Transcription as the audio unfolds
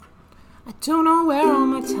I don't know where all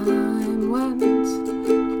my time went.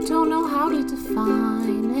 I don't know how to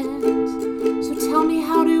define it. So tell me,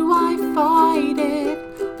 how do I fight it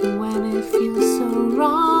when it feels so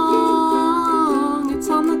wrong? It's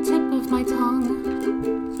on the tip of my tongue.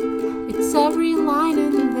 It's every line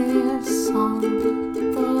in this song.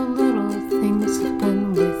 The little things have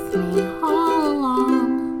been with me all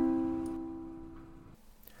along.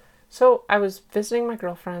 So I was visiting my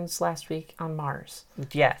girlfriends last week on Mars.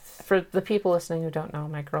 Yes. For the people listening who don't know,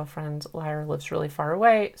 my girlfriend Lyra lives really far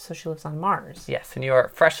away, so she lives on Mars. Yes, and you are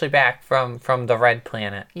freshly back from the red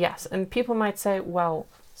planet. Yes, and people might say, well,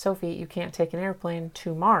 Sophie, you can't take an airplane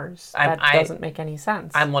to Mars. That doesn't make any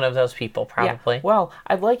sense. I'm one of those people, probably. Yeah. Well,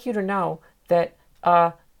 I'd like you to know that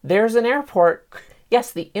there's an airport.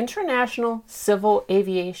 Yes, the International Civil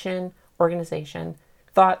Aviation Organization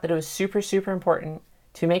thought that it was super, super important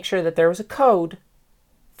to make sure that there was a code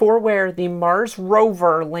for where the Mars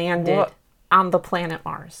rover landed on the planet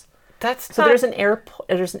Mars. There's an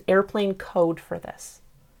airplane code for this,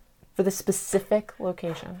 for the specific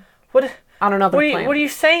location. What? On another planet. What are you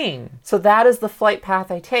saying? So that is the flight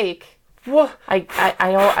path I take. What?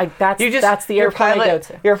 That's the airport I go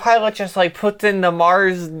to. Your pilot just puts in the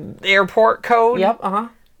Mars airport code? Yep,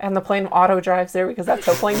 and the plane auto drives there because that's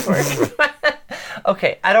how planes work.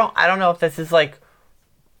 Okay, I don't know if this is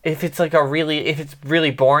if it's really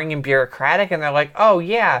boring and bureaucratic, and they're like, oh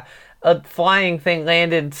yeah, a flying thing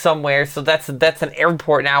landed somewhere, so that's an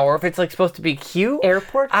airport now, or if it's supposed to be cute.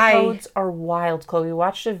 Airport codes are wild, Chloe. We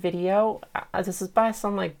watched a video. This is by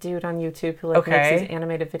some dude on YouTube who makes these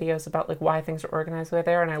animated videos about why things are organized the way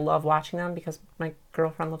they are, and I love watching them because my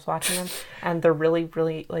girlfriend loves watching them, and they're really,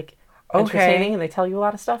 really entertaining, and they tell you a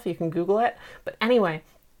lot of stuff. You can Google it. But anyway,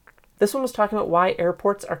 this one was talking about why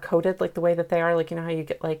airports are coded the way that they are. You know how you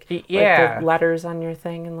get the letters on your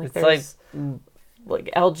thing, and there's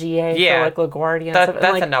LGA for LaGuardia and stuff.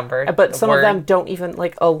 That's a number. But some of them don't even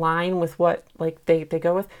align with what they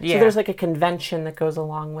go with. Yeah. So there's a convention that goes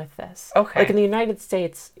along with this. Okay. In the United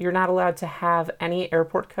States, you're not allowed to have any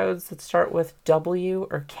airport codes that start with W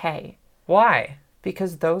or K. Why?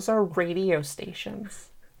 Because those are radio stations.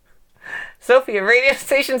 Sophie, a radio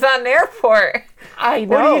station's on an airport. I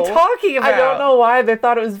know. What are you talking about? I don't know why. They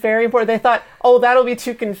thought it was very important. They thought, oh, that'll be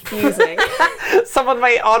too confusing. Someone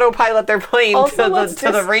might autopilot their plane to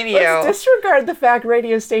the radio. Let's disregard the fact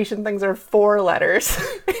radio station things are 4 letters.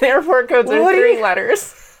 And airport codes are 3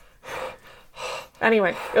 letters.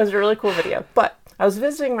 Anyway, it was a really cool video. But I was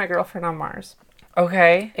visiting my girlfriend on Mars.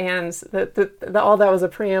 Okay. And all that was a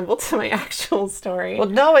preamble to my actual story. Well,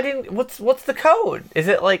 no, I didn't. What's the code? Is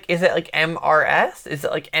it MRS? Is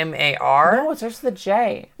it MAR? No, it starts with a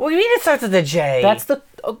J. What do you mean it starts with a J? That's the...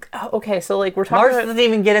 Okay, so we're talking Mars about... doesn't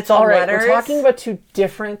even get its own letters? We're talking about 2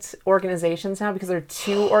 different organizations now because there are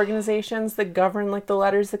 2 organizations that govern the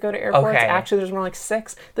letters that go to airports. Okay. Actually, there's more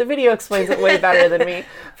 6. The video explains it way better than me.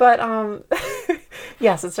 But,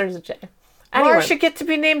 yes, it starts with J. Anyway. Mars should get to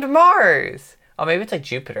be named Mars. Oh, maybe it's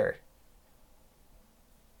Jupiter.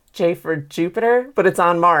 J for Jupiter, but it's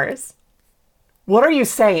on Mars. What are you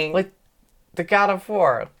saying? The god of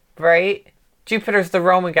war, right? Jupiter's the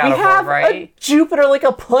Roman god of war, right? We have a Jupiter,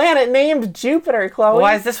 a planet named Jupiter, Chloe.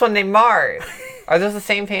 Why is this one named Mars? Are those the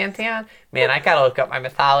same pantheon? Man, I gotta look up my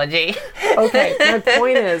mythology. Okay, my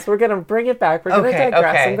point is, we're gonna bring it back. We're gonna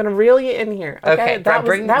digress. Okay. I'm gonna reel you in here. Okay, that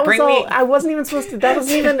was all. I wasn't even supposed to. That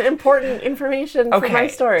wasn't even important information for my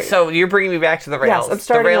story. So you're bringing me back to the rails. Yes, I'm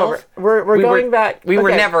starting over. We're going back. We were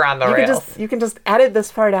never on the rails. You can just edit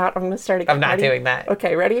this part out. I'm gonna start again. I'm not doing that.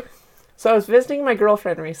 Okay, ready? So I was visiting my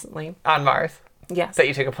girlfriend recently. On Mars. Yes. That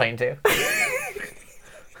you took a plane to.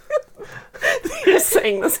 You're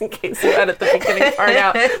saying this in case you edit the beginning part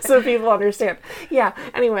out so people understand. Yeah,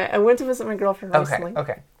 anyway, I went to visit my girlfriend recently.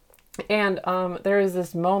 Okay. And there was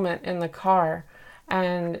this moment in the car,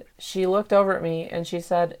 and she looked over at me and she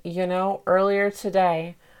said, earlier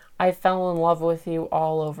today, I fell in love with you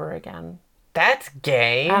all over again. That's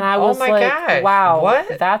gay. And I was gosh. Wow,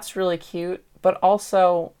 what? That's really cute, but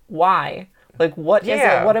also, why? What is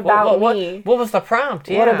it? What about me? What was the prompt?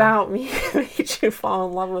 Yeah. What about me made you fall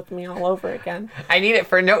in love with me all over again? I need it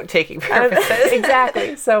for note-taking purposes.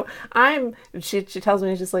 Exactly. So she tells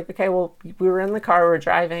me, she's okay, well, we were in the car, we were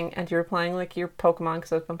driving, and you were playing your Pokemon,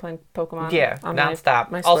 because I've been playing Pokemon. Yeah,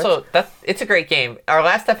 nonstop. My also, it's a great game. Our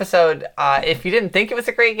last episode, if you didn't think it was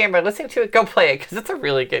a great game by listening to it, go play it, because it's a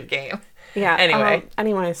really good game. Yeah.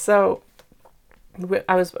 Anyway, so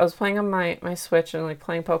I was playing on my Switch and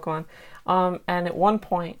playing Pokemon. And at one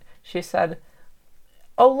point, she said,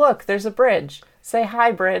 oh, look, there's a bridge. Say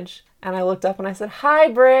hi, bridge. And I looked up and I said, hi,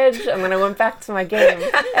 bridge. And then I went back to my game.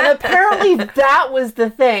 And apparently that was the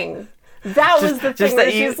thing That was the thing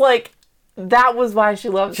where she's like, that was why she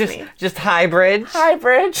loves me. Just high bridge. High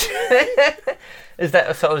bridge. Is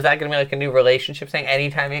that going to be like a new relationship thing?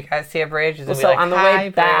 Anytime you guys see a bridge, is it so like, on the way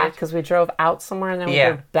back, because we drove out somewhere and then we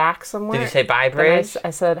drove back somewhere. Did you say bye bridge?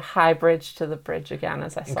 I said hi bridge to the bridge again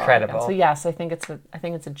as I saw it again. So yes, I think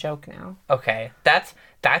it's a joke now. Okay,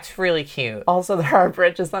 that's really cute. Also, there are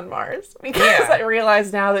bridges on Mars because I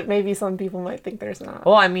realize now that maybe some people might think there's not.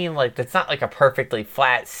 Well, I mean, like it's not like a perfectly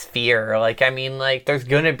flat sphere. Like I mean, like there's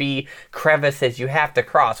gonna be crevices you have to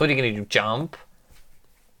cross. What are you gonna do? Jump?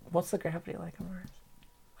 What's the gravity like on Mars?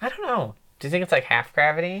 I don't know. Do you think it's like half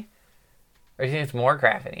gravity? Or do you think it's more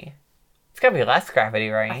gravity? It's gotta be less gravity,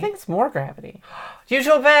 right? I think it's more gravity.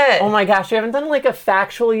 Usual bet! Oh my gosh, we haven't done like a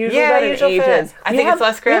factual usual bet in ages. I think it's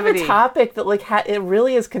less gravity. We have a topic that like it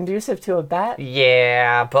really is conducive to a bet.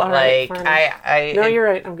 Yeah, but like I No, you're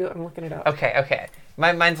right. I'm looking it up. Okay.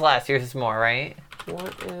 Mine's less. Yours is more, right?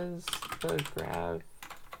 What is the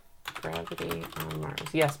gravity on Mars?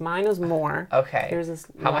 Yes, mine is more. Okay. Yours is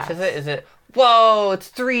less. How much is it? Is it? Whoa! It's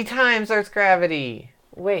 3 times Earth's gravity.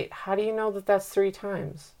 Wait, how do you know that that's 3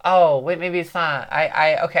 times? Oh, wait, maybe it's not.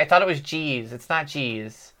 Okay, I thought it was G's. It's not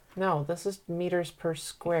G's. No, this is meters per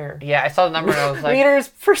square. Yeah, I saw the number and I was like... meters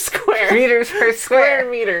per square. Meters per square.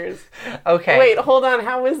 Square meters. Okay. Wait, hold on.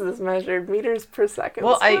 How is this measured? Meters per second?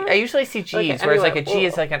 Well, square? I usually see G's, whereas like a G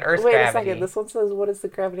is like an Earth's gravity. Wait a second. This one says, what is the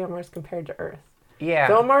gravity on Mars compared to Earth? Yeah.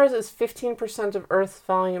 Though Mars is 15% of Earth's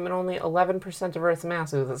volume and only 11% of Earth's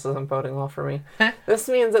mass. Ooh, this isn't boding well for me. This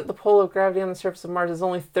means that the pull of gravity on the surface of Mars is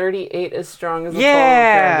only 38 as strong as the pull of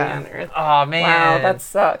gravity on Earth. Oh, man. Wow, that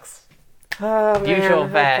sucks. Oh, man. Usual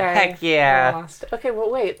bet. Okay. Heck yeah. Lost. Okay,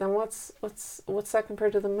 well, wait. Then what's that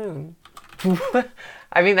compared to the moon?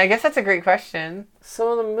 I mean, I guess that's a great question.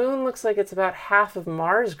 So the moon looks like it's about half of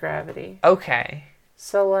Mars' gravity. Okay.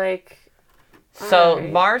 So, like... So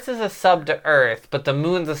Mars is a sub to Earth, but the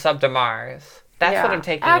moon's a sub to Mars. That's what I'm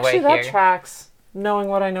taking away here. Actually, that tracks. Knowing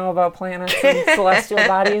what I know about planets and celestial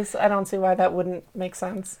bodies, I don't see why that wouldn't make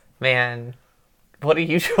sense. Man, what a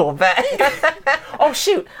usual bet. Oh,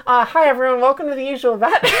 shoot. Hi, everyone. Welcome to the usual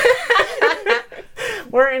bet.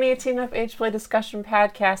 We're an 18-up age play discussion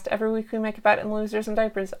podcast. Every week we make a bet in losers and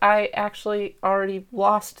diapers. I actually already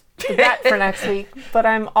lost the bet for next week, but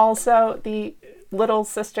I'm also the... little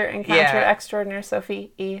sister encounter extraordinaire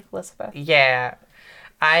Sophie E. Elizabeth. Yeah.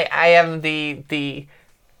 I am the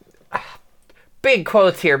big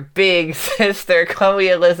quotes here, big sister Chloe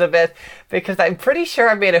Elizabeth, because I'm pretty sure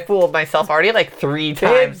I made a fool of myself already like 3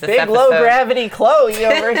 times this big episode. Low gravity Chloe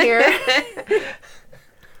over here.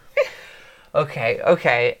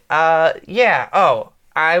 Okay. Yeah. Oh,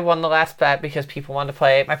 I won the last bet because people wanted to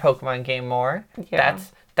play my Pokemon game more. Yeah.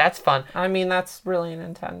 That's fun. I mean, that's really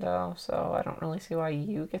Nintendo, so I don't really see why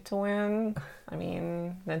you get to win. I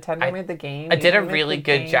mean, Nintendo made the game. I did a really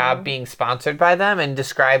good job being sponsored by them and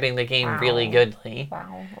describing the game really goodly.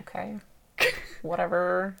 Wow, okay.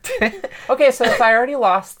 Whatever. Okay, so if I already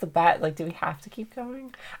lost the bet, like, do we have to keep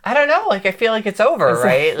going? I don't know. Like, I feel like it's over,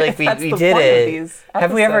 right? Like, we did it.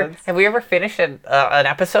 Have we ever finished an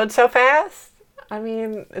episode so fast? I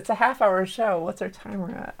mean, it's a half-hour show. What's our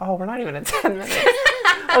timer at? Oh, we're not even at 10 minutes.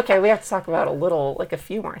 Okay, we have to talk about a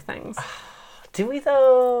few more things. Do we,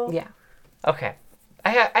 though? Yeah. Okay.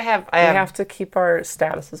 We have to keep our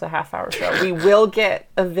status as a half-hour show. We will get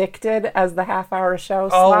evicted as the half-hour show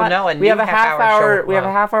slot. Oh, no, we have a half-hour. We have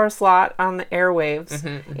a half-hour slot on the airwaves,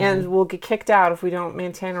 and we'll get kicked out if we don't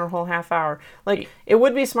maintain our whole half hour. Like, it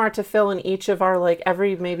would be smart to fill in each of our, like,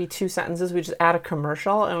 every maybe 2 sentences, we just add a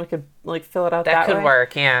commercial, and we could, like, fill it out that way. That could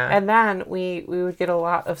work, yeah. And then we would get a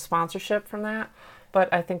lot of sponsorship from that,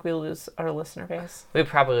 but I think we lose our listener base. We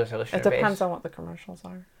probably lose our listener base. It depends on what the commercials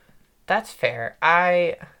are. That's fair.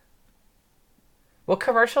 What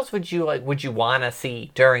commercials would you want to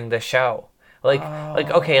see during the show? What's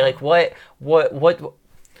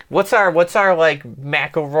our like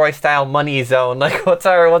McElroy style money zone? Like what's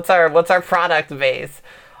our product base?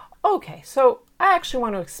 Okay, so I actually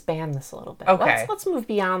want to expand this a little bit. Okay. Let's move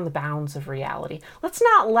beyond the bounds of reality. Let's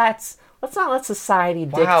not let society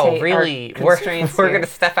dictate our constraints. We're going to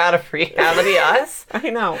step out of reality, us?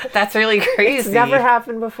 I know. That's really crazy. It's never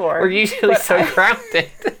happened before. We're usually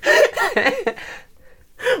grounded.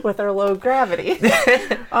 With our low gravity.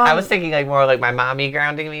 I was thinking like more like my mommy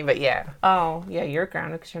grounding me, but yeah. Oh, yeah, you're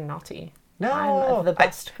grounded because you're naughty. No. I'm the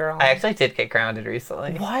best girl. I actually did get grounded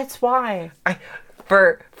recently. What? Why?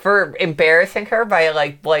 for embarrassing her by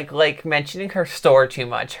like mentioning her store too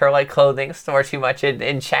much, her like clothing store too much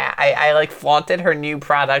in chat. I like flaunted her new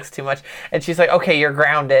products too much, and she's like, okay, you're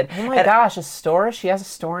grounded. Oh my gosh, a store? She has a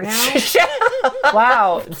store now?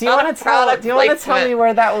 Wow. Do you want to tell me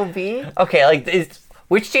where that will be? Okay, like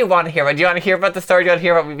which do you want to hear about? Do you want to hear about the store? Or do you want to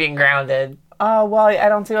hear about me being grounded? Well, I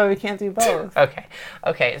don't see why we can't do both.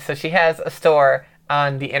 Okay. So she has a store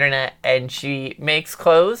on the internet, and she makes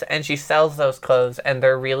clothes, and she sells those clothes, and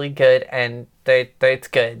they're really good, and it's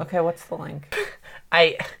good. Okay, what's the link?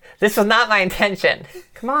 This was not my intention.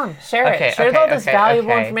 Come on, share it. Share all this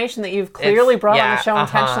valuable information that you've clearly brought on the show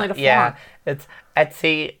intentionally to flaunt. Yeah, it's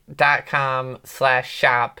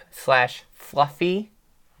etsy.com/shop/fluffy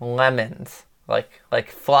lemons. Like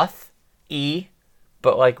fluff,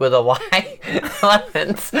 but like with a Y,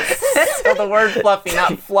 lemons. So the word fluffy,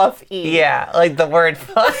 not fluff-y. Yeah, like the word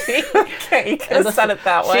fluffy. Okay, you could have said it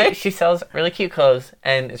that way. She sells really cute clothes,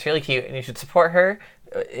 and it's really cute, and you should support her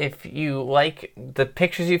if you like the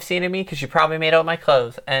pictures you've seen of me, because she probably made out my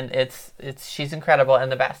clothes, and she's incredible and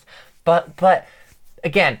the best. But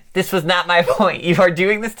again, this was not my point. You are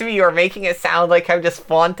doing this to me. You are making it sound like I'm just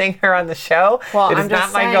flaunting her on the show. Well, it is I'm just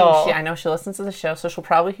not saying, my goal. I know she listens to the show, so she'll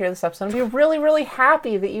probably hear this episode and be really, really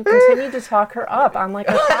happy that you continue to talk her up on like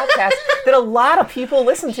a podcast that a lot of people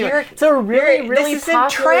listen to. It's a really, really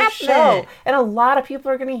popular show, and a lot of people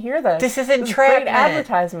are going to hear this. This is entrapment. Great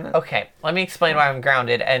advertisement. Okay, let me explain why I'm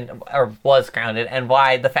grounded or was grounded, and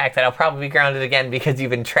why the fact that I'll probably be grounded again because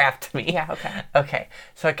you've entrapped me. Yeah. Okay. Okay,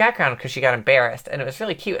 so I got grounded because she got embarrassed, and it was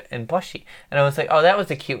really cute and blushy, and I was like, oh, that was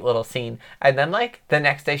a cute little scene. And then like the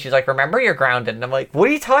next day she's like, remember, you're grounded. And I'm like, what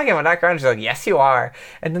are you talking about? Not grounded. She's like, yes you are.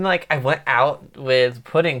 And then like I went out with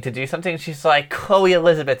Pudding to do something, and she's like, Chloe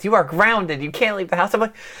Elizabeth, you are grounded, you can't leave the house. I'm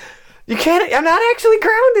like, you can't, I'm not actually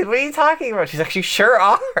grounded, what are you talking about? She's like, you sure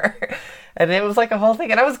are. And it was like a whole thing,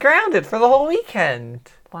 and I was grounded for the whole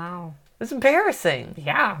weekend. Wow, it was embarrassing.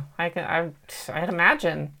 Yeah, I'd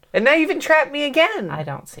imagine. And now you've entrapped me again. I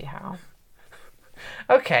don't see how.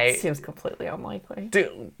 Okay. Seems completely unlikely.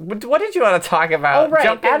 Dude, what did you want to talk about? Oh,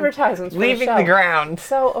 right. Advertisements. Leaving the ground.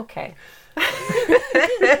 So, okay.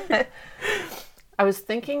 I was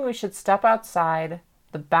thinking we should step outside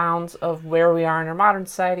the bounds of where we are in our modern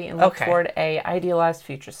society and look toward a idealized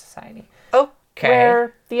future society. Okay.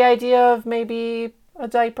 Where the idea of maybe a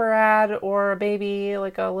diaper ad or a baby,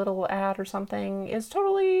 like a little ad or something, is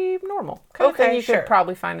totally normal. Kind of thing you could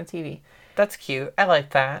probably find on TV. That's cute. I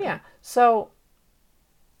like that. Yeah. So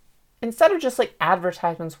instead of just like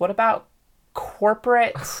advertisements, what about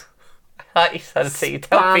corporate I thought you said it's a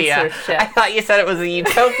utopia. I thought you said it was a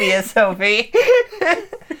utopia, Sophie.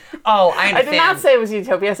 Oh, I understand. I did not say it was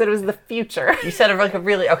utopia. I said it was the future. You said it like a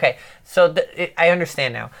really... Okay, so I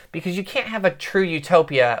understand now. Because you can't have a true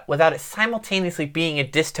utopia without it simultaneously being a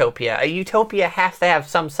dystopia. A utopia has to have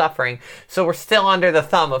some suffering, so we're still under the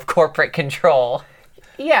thumb of corporate control.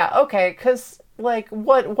 Yeah, okay, because... Like,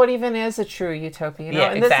 what even is a true utopia? You know?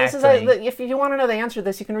 Yeah, exactly. This is if you want to know the answer to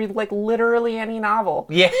this, you can read, like, literally any novel.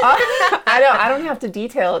 Yeah. I don't have to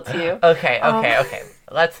detail it to you. Okay.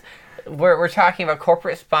 We're talking about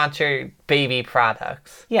corporate-sponsored baby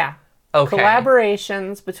products. Yeah. Okay.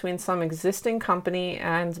 Collaborations between some existing company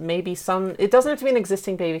and maybe some... It doesn't have to be an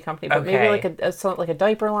existing baby company, but maybe like a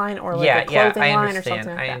diaper line or like a clothing line or something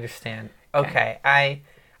like that. I understand. Okay. I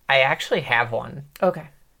actually have one. Okay.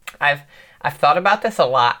 I've thought about this a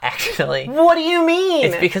lot, actually. What do you mean?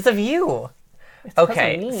 It's because of you.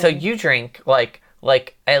 Okay, so you drink like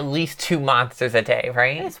at least 2 Monsters a day,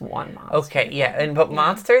 right? It's 1 Monster. Okay, yeah, but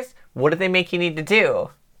Monsters, what do they make you need to do?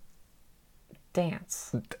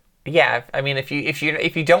 Dance. Yeah, I mean, if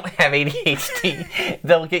you don't have ADHD,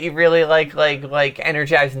 they'll get you really like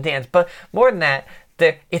energized and dance. But more than that,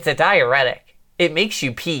 it's a diuretic. It makes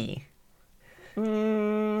you pee.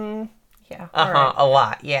 Yeah. Right. A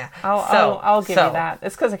lot. Yeah. I'll give you that.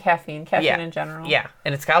 It's because of caffeine in general. Yeah,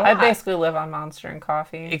 and it's got a lot. I basically live on Monster and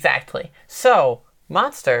coffee. Exactly. So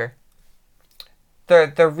Monster,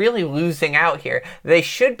 they're really losing out here. They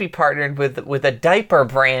should be partnered with a diaper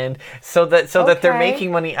brand so that they're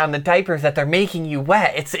making money on the diapers that they're making you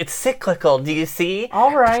wet. It's cyclical. Do you see?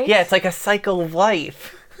 All right. Yeah, it's like a cycle of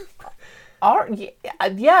life.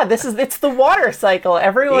 Yeah, it's the water cycle.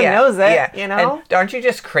 Everyone knows it, you know? And aren't you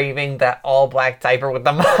just craving that all black diaper with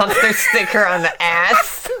the Monster sticker on the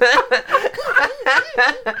ass?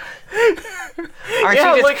 Aren't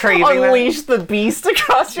you just craving unleash the beast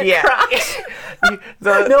across your crotch?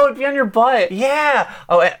 No, it'd be on your butt. Yeah.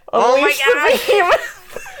 Oh my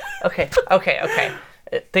God. Okay.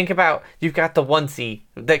 Think about, you've got the onesie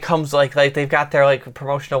that comes like they've got their like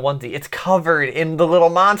promotional onesie. It's covered in the little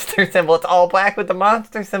monster symbol. It's all black with the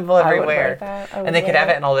monster symbol everywhere. And they could have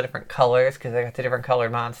it in all the different colors because they got the different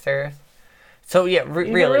colored monsters. So yeah, you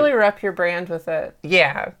can really rep your brand with it.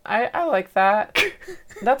 Yeah. I like that.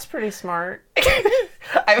 That's pretty smart.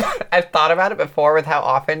 I've thought about it before with how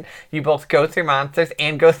often you both go through monsters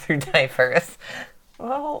and go through diapers.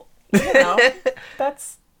 Well, you know,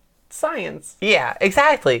 that's science. Yeah,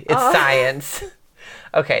 exactly. It's science.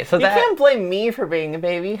 Okay, so you can't blame me for being a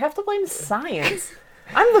baby. You have to blame science.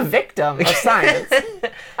 I'm the victim of science.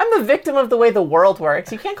 I'm the victim of the way the world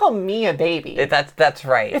works. You can't call me a baby. That's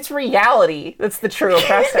right. It's reality that's the true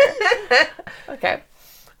oppressor. Okay.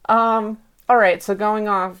 All right, so going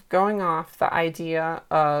off the idea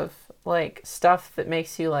of like stuff that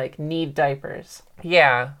makes you like need diapers.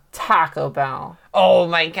 Yeah. Taco Bell. Oh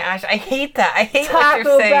my gosh, I hate that. I hate Taco what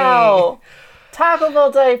you're saying. Bell. Taco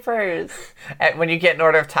Bell diapers. When you get an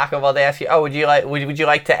order of Taco Bell, they ask you, "Oh, would you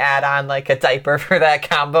like to add on like a diaper for that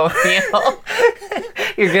combo meal?"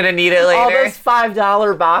 You're gonna need it later. All those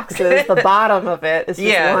 $5 boxes, the bottom of it is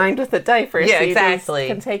just lined with a diaper. Yeah, so you exactly.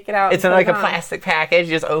 Just can take it out. It's in like a plastic package.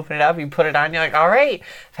 You just open it up, you put it on. You're like, "All right,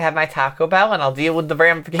 I have my Taco Bell, and I'll deal with the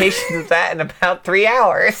ramifications of that in about 3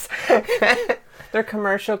 hours." Their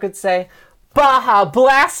commercial could say, "Baja,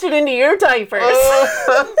 blast it into your diapers."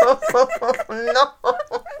 No.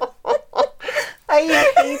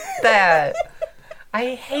 I hate that.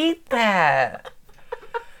 I hate that.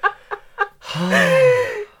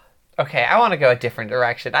 Okay, I want to go a different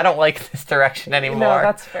direction. I don't like this direction anymore. No,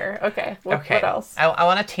 that's fair. Okay. What else? I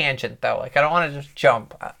want a tangent though. Like I don't want to just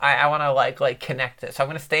jump. I want to like connect it. So I'm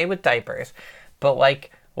gonna stay with diapers, but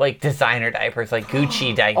like designer diapers, like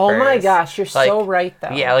Gucci diapers. Oh my gosh, you're so right though.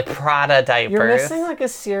 Yeah, like Prada diapers. You're missing like a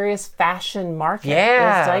serious fashion market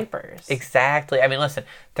with diapers. Exactly. I mean, listen,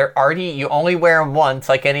 they're already, you only wear them once,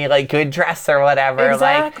 like any like good dress or whatever.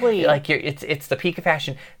 Exactly. It's the peak of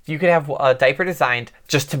fashion. You could have a diaper designed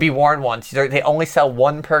just to be worn once. They only sell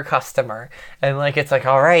one per customer, and like it's like,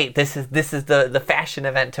 all right, this is the fashion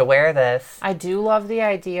event to wear this. I do love the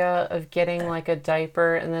idea of getting like a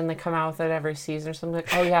diaper and then they come out with it every season or something.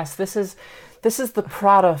 Like, oh yes, this is the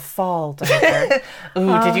Prada fall diaper.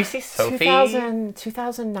 Ooh, did you see Sophie?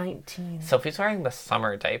 2019. Sophie's wearing the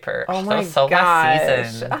summer diaper. Oh my so gosh.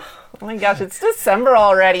 last season. Oh my gosh, it's December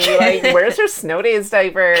already. Like, where's your snow days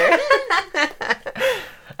diaper?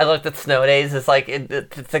 I looked at snow days. It's like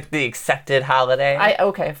it's like the accepted holiday.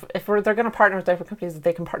 If they're going to partner with diaper companies,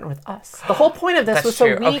 they can partner with us. The whole point of this was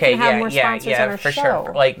true. so we can have more sponsors on our for show.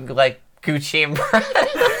 Sure. Like Gucci and Prada.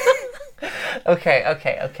 Okay.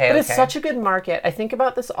 But it's such a good market. I think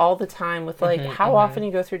about this all the time with like how often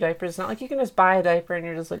you go through diapers. It's not like you can just buy a diaper and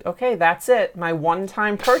you're just like, okay, that's it, my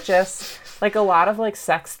one-time purchase. Like a lot of like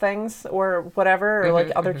sex things or whatever, or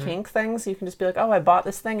like other kink things, you can just be like, oh, I bought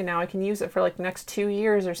this thing and now I can use it for like the next 2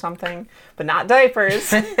 years or something, but not diapers.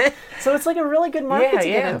 So it's like a really good market to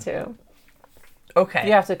get into. Okay.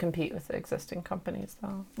 You have to compete with the existing companies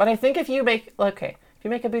though. But I think if you make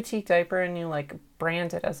a boutique diaper and you like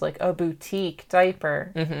brand it as like a boutique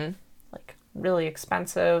diaper, like really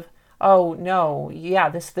expensive. Oh no, yeah,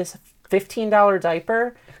 this $15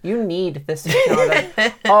 diaper, you need this $15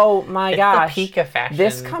 diaper. Oh my gosh. The peak of fashion.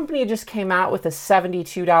 This company just came out with a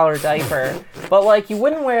 $72 diaper. But like you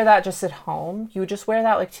wouldn't wear that just at home. You would just wear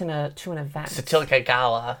that like to an event. So to like a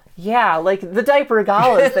gala. Yeah, like the diaper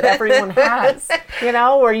galas that everyone has. You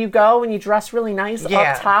know, where you go and you dress really nice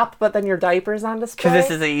up top, but then your diaper's on display. Because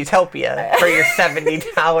this is a utopia for your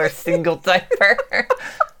 $70 single diaper.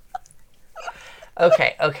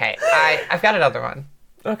 Okay. I've got another one.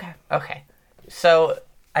 Okay. So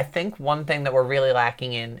I think one thing that we're really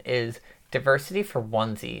lacking in is diversity for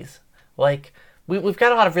onesies. Like, we've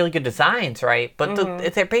got a lot of really good designs, right? But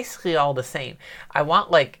they're basically all the same. I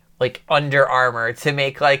want, like Under Armour to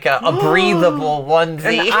make, like, a breathable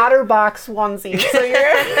onesie. An OtterBox onesie.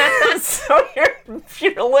 So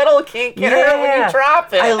your little can't get hurt when you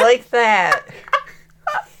drop it. I like that.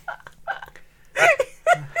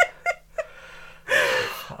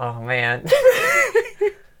 Oh, man.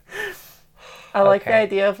 I like the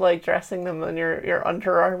idea of like dressing them in your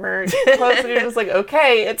Under Armour clothes, and you're just like,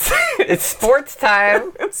 okay, it's sports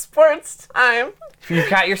time. It's sports time. You've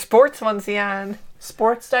got your sports onesie on.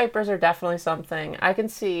 Sports diapers are definitely something. I can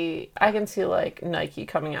see like Nike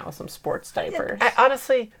coming out with some sports diapers.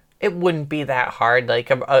 Honestly, it wouldn't be that hard. Like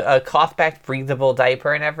a cloth-backed breathable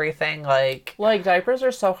diaper and everything. Like diapers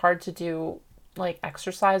are so hard to do like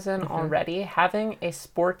exercise in already. Having a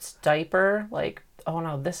sports diaper, like, oh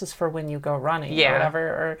no, this is for when you go running or whatever,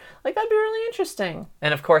 or like that'd be really interesting.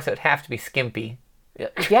 And of course it would have to be skimpy.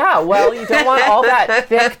 Yeah, well, you don't want all that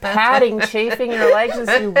thick padding chafing your legs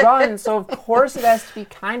as you run, so of course it has to be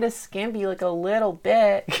kind of skimpy, like a little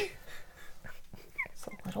bit. Just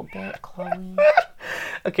a little bit, Chloe.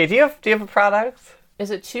 Okay, do you have a product? Is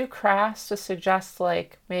it too crass to suggest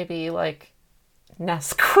like maybe like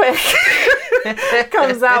Nesquik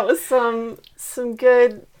comes out with some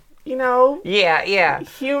good, Yeah.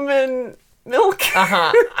 human milk?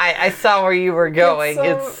 I saw where you were going.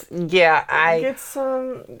 Get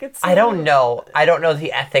some. I don't know. I don't know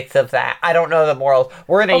the ethics of that. I don't know the morals.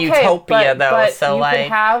 We're in a utopia though, but so you like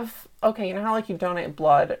could have. Okay, you know how like you donate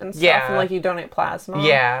blood and stuff, and like you donate plasma.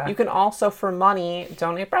 Yeah. You can also, for money,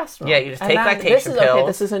 donate breast milk. Yeah, you just take lactation pills. Okay,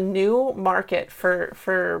 this is a new market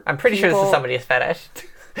for. I'm pretty sure this is somebody's fetish.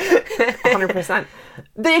 100%.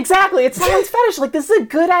 Exactly, it's someone's fetish. Like, this is a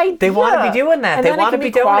good idea. They want to be doing that. And they want to be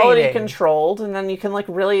quality donating. controlled, and then you can like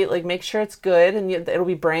really like make sure it's good, and it'll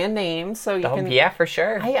be brand name, so you can. Yeah, for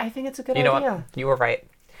sure. I think it's a good idea. You know what? You were right.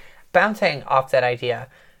 Bouncing off that idea,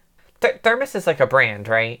 Thermos is like a brand,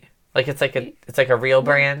 right? Like it's like a real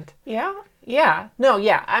brand. Yeah. No.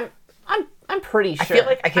 Yeah. I'm pretty sure. I feel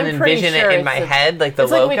like I can envision it in my head, like the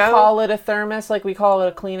logo. Like we call it a thermos, like we call it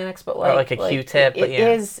a Kleenex, but like, or like a Q-tip. It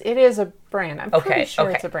is a brand. I'm pretty sure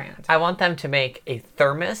it's a brand. I want them to make a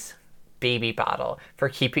thermos baby bottle for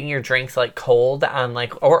keeping your drinks like cold on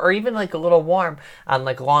like, or even like a little warm on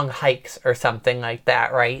like long hikes or something like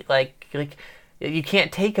that, right? Like you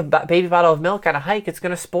can't take a baby bottle of milk on a hike; it's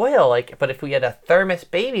gonna spoil. Like, but if we had a thermos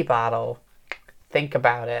baby bottle, think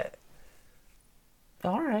about it.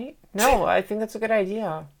 All right. No, I think that's a good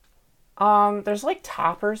idea. There's like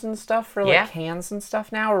toppers and stuff for like cans and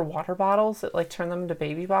stuff now, or water bottles that like turn them into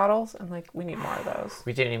baby bottles, and like we need more of those.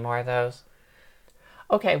 We do need more of those.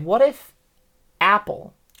 Okay, what if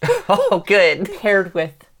Apple Oh, good. paired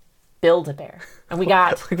with Build-A-Bear? And we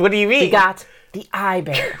got... What do you mean? We got the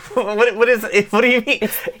iBear. What do you mean?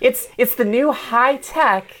 It's the new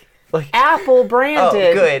high-tech, like, Apple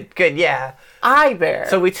branded... Oh, good, yeah. iBear.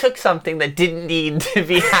 So we took something that didn't need to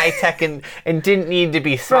be high-tech and didn't need to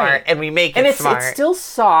be smart, and we make it smart. And it's still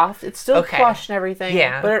soft, it's still plush and everything,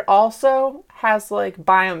 but it also has, like,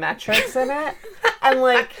 biometrics in it. And,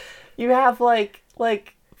 like, you have, like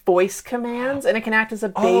voice commands, and it can act as a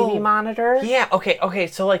baby monitor. Yeah, okay.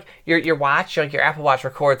 So like your watch, like your Apple Watch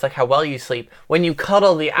records like how well you sleep. When you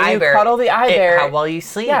cuddle the iBear, how well you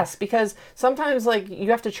sleep. Yes, because sometimes like you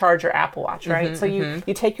have to charge your Apple Watch, right? So you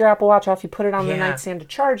take your Apple Watch off, you put it on the nightstand to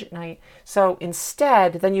charge at night. So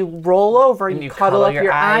instead, then you roll over and you cuddle up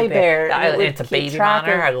your iBear. And it's a baby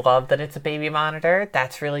monitor. I love that it's a baby monitor.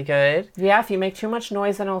 That's really good. Yeah, if you make too much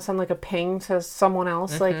noise, then it'll send like a ping to someone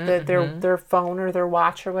else, like their phone or their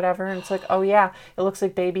watch or whatever, and it's like, oh yeah, it looks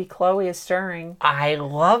like baby Chloe is stirring. I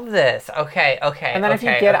love this. Okay. And then if you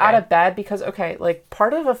get out of bed, because like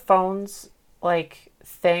part of a phone's like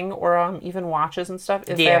thing, or even watches and stuff,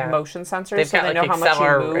 is they have motion sensors. They've got, they know how much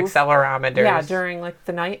you move. Accelerometers. Yeah, during like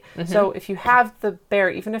the night. So if you have the bear,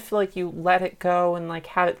 even if like you let it go and like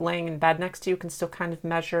have it laying in bed next to you, can still kind of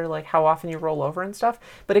measure like how often you roll over and stuff.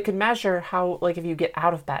 But it can measure how, like, if you get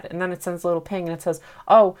out of bed, and then it sends a little ping and it says,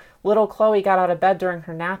 oh, little Chloe got out of bed during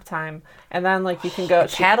her nap time. And then like you can go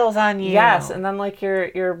cattle's on you. Yes, and then like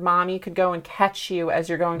your mommy could go and catch you as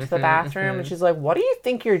you're going to the bathroom, and she's like, what do you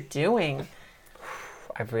think you're doing?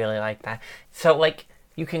 I really like that. So like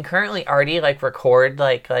you can currently already like record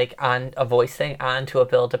like on a voice thing onto a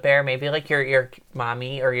Build-A-Bear. Maybe like your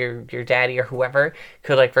mommy or your daddy or whoever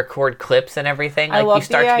could like record clips and everything. Like you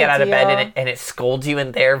start to get out of bed and it scolds you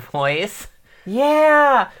in their voice.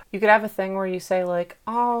 Yeah. You could have a thing where you say like,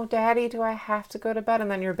 oh, daddy, do I have to go to bed?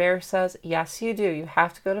 And then your bear says, yes, you do. You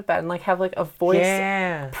have to go to bed. And like have like a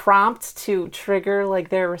voice prompt to trigger like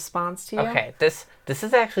their response to you. Okay, this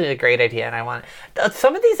is actually a great idea, and I want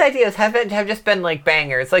some of these ideas have just been like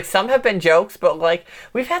bangers. Like some have been jokes, but like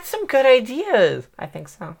we've had some good ideas. I think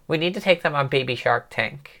so. We need to take them on Baby Shark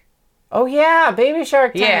Tank. Oh yeah, Baby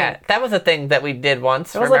Shark Tank. Yeah, that was a thing that we did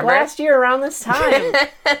once. It was like last year around this time.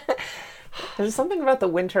 There's something about the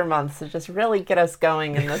winter months that just really get us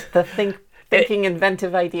going, and the thinking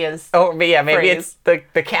inventive ideas. Oh yeah, maybe it's the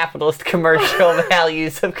capitalist commercial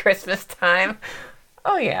values of Christmas time.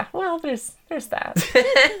 Oh yeah, well there's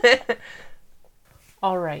that.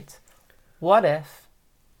 All right, what if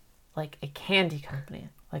like a candy company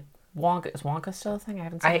like Wonka? Is Wonka still a thing? I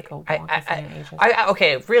haven't seen like a Wonka thing in ages.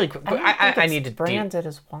 Okay, really quick. I need to branded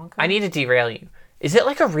as Wonka. I need to derail you. Is it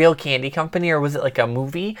like a real candy company, or was it like a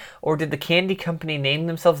movie? Or did the candy company name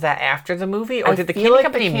themselves that after the movie? Or did the candy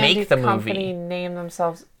company make the movie? The company named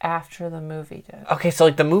themselves after the movie did. Okay, so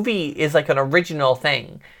like the movie is like an original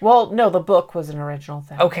thing. Well, no, the book was an original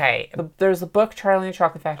thing. Okay. There's the book, Charlie and the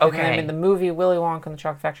Chocolate Factory. Okay. And I mean the movie, Willy Wonka and the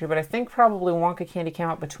Chocolate Factory. But I think probably Wonka Candy came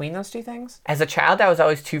out between those two things. As a child, I was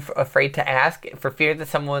always too afraid to ask for fear that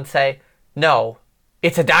someone would say, no,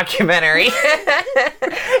 it's a documentary.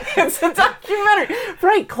 It's a documentary.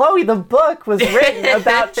 Right, Chloe, the book was written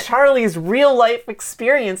about Charlie's real-life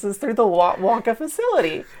experiences through the Wonka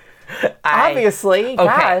facility. Obviously,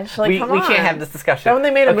 gosh, like, come on. We can't have this discussion. And when they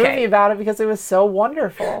made a movie about it because it was so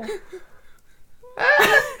wonderful.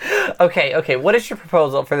 Okay, what is your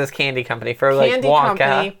proposal for this candy company? For like Candy Wonka?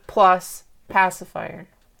 company plus pacifier.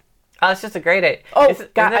 Oh, that's just a great idea. Oh,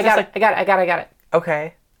 I got it.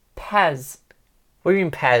 Okay. Pez. What do you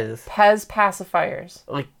mean Pez? Pez pacifiers.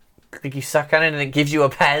 Like you suck on it and it gives you a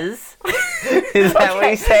Pez? Is that what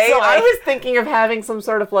you say? So I was thinking of having some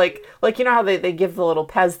sort of like you know how they give the little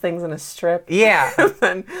Pez things in a strip? Yeah. And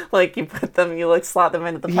then like you put them, you like slot them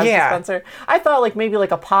into the Pez dispenser. I thought like maybe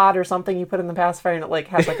like a pod or something you put in the pacifier and it like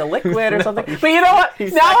has like a liquid or something. But you know what?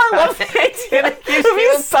 Now I love the idea. If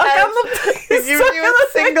you suck on the Give you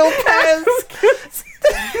a single Pez.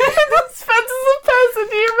 Dispenses a Pez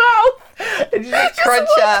into your mouth. And you just crunch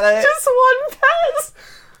on it. Just one Pez.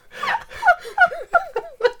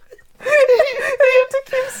 You have to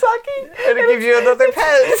keep sucking. And it gives you another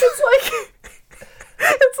Pez.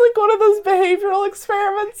 It's like one of those behavioral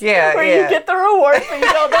experiments where you get the reward, but you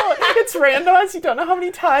don't know. It's randomized. You don't know how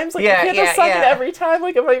many times. Like you can't just suck it every time.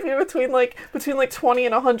 Like it might be between 20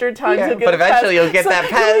 and 100 times. Yeah, you'll get but eventually you'll get that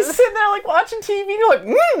Pez. You're sitting there like watching TV. And you're like,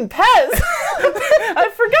 Pez. I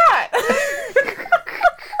forgot.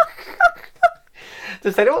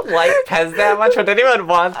 Does anyone like Pez that much? Would anyone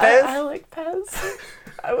want this? I like Pez.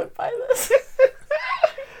 I would buy this.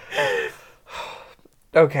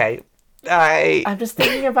 Okay. I'm just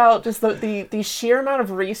thinking about just the sheer amount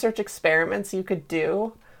of research experiments you could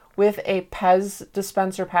do with a Pez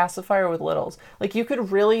dispenser pacifier with littles. Like you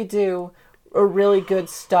could really do a really good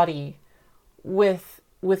study with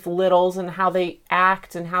littles and how they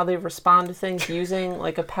act and how they respond to things using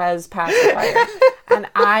like a Pez pacifier. And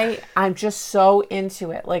I'm just so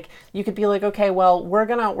into it. Like you could be like, okay, well, we're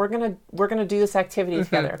gonna do this activity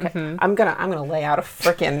together. Okay, I'm gonna lay out a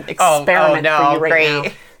freaking experiment for you right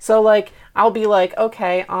now. So like I'll be like,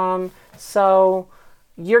 okay, so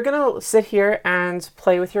you're gonna sit here and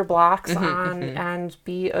play with your blocks and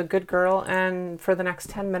be a good girl and for the next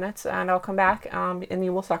 10 minutes, and I'll come back and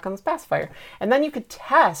you will suck on this pacifier, and then you could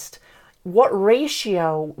test what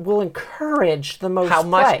ratio will encourage the most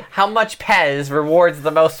play. How much Pez rewards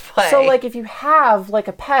the most play? So, like, if you have, like,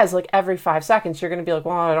 a Pez, like, every 5 seconds, you're going to be like,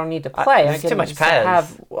 well, I don't need to play. There's too much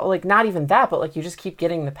Pez. Like, not even that, but, like, you just keep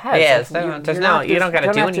getting the Pez. Yeah, like, you don't got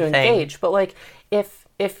to do anything. To engage. But, like, if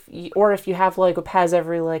you have, like, a Pez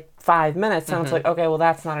every, like, 5 minutes, then it's like, okay, well,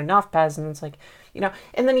 that's not enough Pez. And it's like, you know,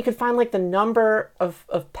 and then you could find like the number of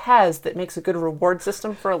Pez that makes a good reward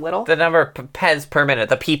system for a little. The number of Pez per minute,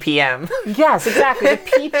 the PPM. Yes, exactly, the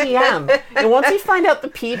PPM. And once you find out the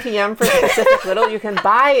PPM for a specific little, you can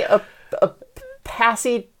buy a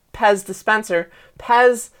passy Pez dispenser.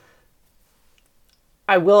 Pez,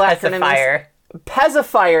 I will acronym this.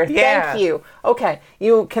 PEZifier, thank you. Okay,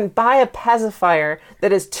 you can buy a PEZifier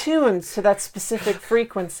that is tuned to that specific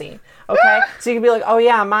frequency. Okay, so you can be like, oh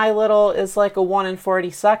yeah, my little is like a 1 in 40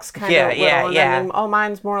 sucks kind of little, and then oh,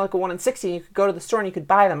 mine's more like a 1 in 60. You could go to the store and you could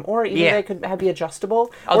buy them, or even they could be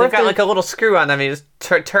adjustable. Oh, they've got like a little screw on them. You just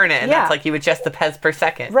turn it, and that's like you adjust the Pez per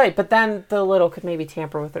second. Right, but then the little could maybe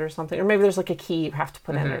tamper with it or something, or maybe there's like a key you have to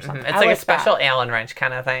put in or something. It's like a special Allen wrench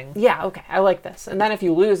kind of thing. Yeah, okay, I like this. And then if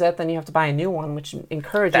you lose it, then you have to buy a new one, which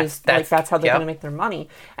encourages that's how they're going to make their money.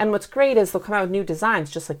 And what's great is they'll come out with new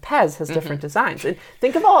designs, just like Pez has different designs. And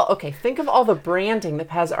think of all the branding that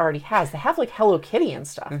Pez already has. They have like Hello Kitty and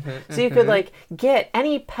stuff. So you could like get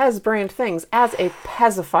any Pez brand things as a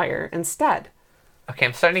PEZifier instead. Okay,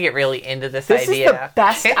 I'm starting to get really into this idea. This is the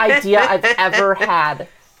best idea I've ever had.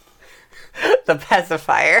 The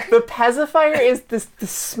PEZifier. The PEZifier is the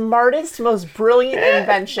smartest, most brilliant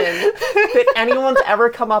invention that anyone's ever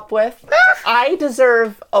come up with. I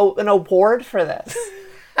deserve an award for this.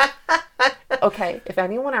 Okay, if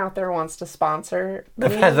anyone out there wants to sponsor the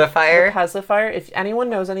PEZifier, if anyone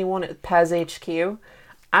knows anyone at Pez HQ,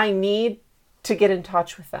 I need to get in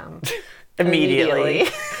touch with them immediately.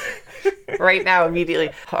 Right now,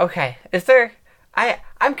 immediately. Okay,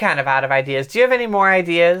 I'm kind of out of ideas. Do you have any more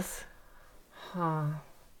ideas?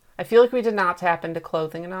 I feel like we did not tap into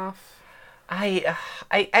clothing enough.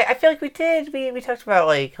 I feel like we did. We talked about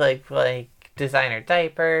like designer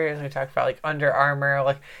diapers. We talked about like Under Armour.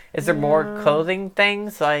 Like, is there more clothing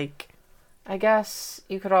things? Like, I guess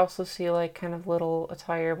you could also see like kind of little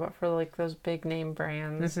attire, but for like those big name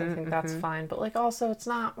brands, I think that's fine. But like also,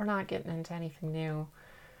 we're not getting into anything new.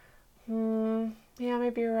 Yeah,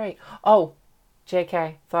 maybe you're right. Oh,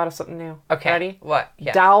 JK, thought of something new. Okay. Ready? What?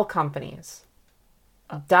 Yeah. Doll companies.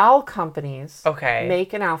 Doll companies. Okay.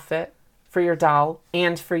 Make an outfit for your doll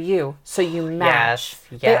and for you, so you match.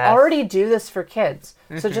 Yes. They already do this for kids,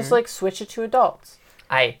 so just like switch it to adults.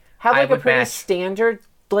 Have like a pretty standard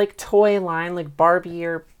like toy line, like Barbie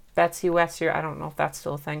or Betsy Wetsy, or I don't know if that's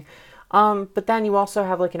still a thing. But then you also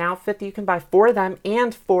have like an outfit that you can buy for them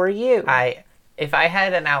and for you. If I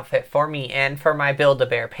had an outfit for me and for my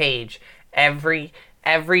Build-A-Bear page, every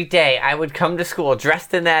day I would come to school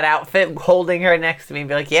dressed in that outfit, holding her next to me and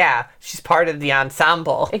be like, yeah, she's part of the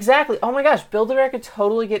ensemble. Exactly. Oh my gosh, Build-A-Bear could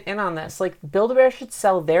totally get in on this. Like, Build-A-Bear should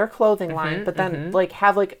sell their clothing line, but then like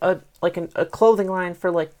have like a clothing line for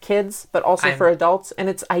like kids, but also for adults, and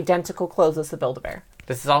it's identical clothes as the Build-A-Bear.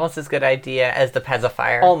 This is almost as good idea as the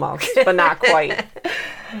PEZifier. Almost, but not quite.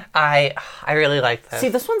 I really like this. See,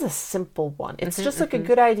 this one's a simple one. It's just like a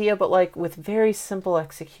good idea, but like with very simple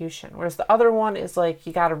execution. Whereas the other one is like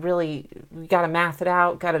you gotta math it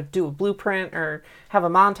out, gotta do a blueprint or have a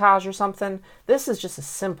montage or something. This is just a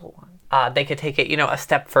simple one. They could take it, a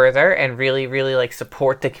step further and really, really like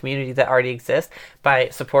support the community that already exists by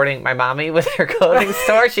supporting my mommy with her clothing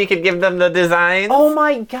store. She could give them the designs. Oh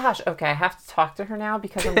my gosh. Okay, I have to talk to her now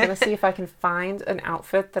because I'm going to see if I can find an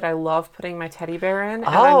outfit that I love putting my teddy bear in. And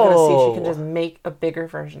I'm going to see if she can just make a bigger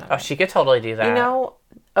version of it. Oh, she could totally do that.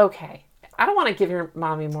 Okay. I don't want to give your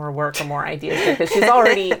mommy more work or more ideas because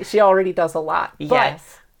she already does a lot. Yes.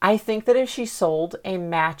 But I think that if she sold a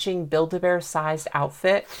matching Build-A-Bear sized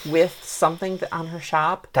outfit with something on her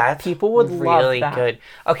shop, people would love that. Good.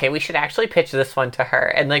 Okay, we should actually pitch this one to her,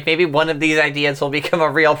 and like maybe one of these ideas will become a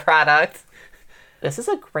real product. This is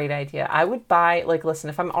a great idea. I would buy, like, listen,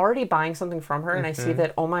 if I'm already buying something from her and I see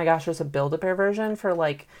that, oh my gosh, there's a Build-A-Bear version for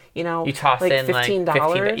like, you toss like in $15. Like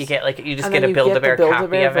 $15. You just get a Build-A-Bear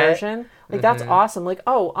copy of version. It. Like that's awesome. Like,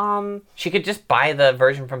 she could just buy the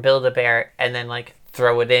version from Build-A-Bear and then like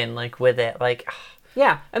throw it in like with it, like.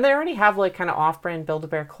 Yeah, and they already have like kind of off-brand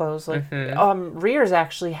Build-A-Bear clothes. Like, Rears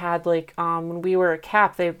actually had like when we were at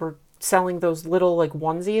CAP, they were selling those little like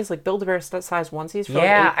onesies, like Build-A-Bear size onesies for like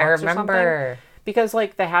 $8 I remember. Or something. Because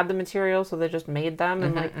like they had the material, so they just made them,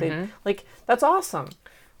 and like they like that's awesome.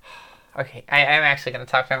 Okay, I'm actually going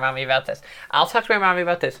to talk to my mommy about this. I'll talk to my mommy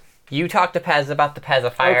about this. You talk to Pez about the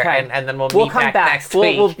PEZifier, and then we'll meet back next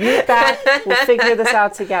week. We'll meet back. We'll figure this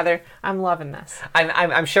out together. I'm loving this.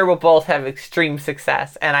 I'm sure we'll both have extreme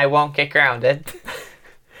success, and I won't get grounded.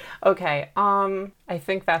 Okay. I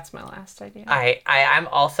think that's my last idea. I'm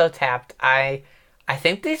also tapped. I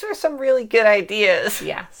think these were some really good ideas.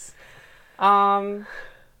 Yes.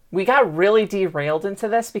 We got really derailed into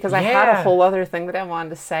this because I had a whole other thing that I wanted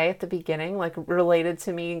to say at the beginning, like related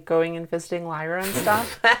to me going and visiting Lyra and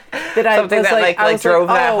stuff. Something that drove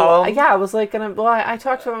that home. Yeah, I was like I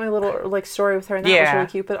talked about my little like story with her, and that was really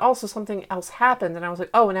cute. But also something else happened, and I was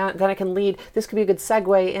like, then I can lead. This could be a good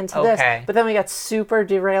segue into this. But then we got super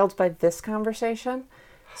derailed by this conversation,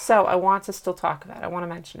 so I want to still talk about it. I want to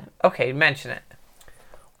mention it. Okay, mention it.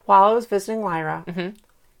 While I was visiting Lyra.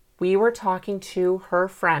 We were talking to her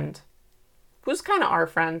friend, who's kind of our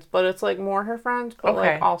friend, but it's like more her friend, but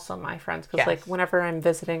like also my friend, because like whenever I'm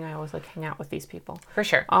visiting, I always like hang out with these people. For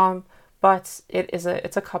sure. But it's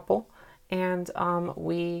a couple, and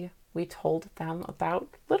we told them about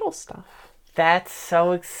little stuff. That's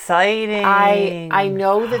so exciting. I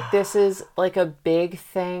know that this is like a big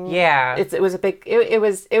thing. Yeah. It was anxiety. It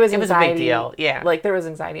was a big deal. Yeah. Like there was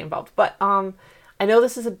anxiety involved, but I know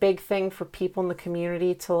this is a big thing for people in the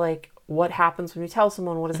community to like, what happens when you tell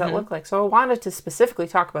someone, what does that look like? So I wanted to specifically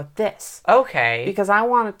talk about this. Okay. Because I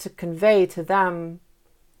wanted to convey to them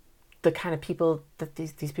the kind of people that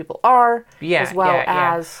these people are, as well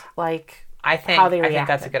as like how they react. I think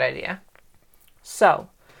that's a good idea. So,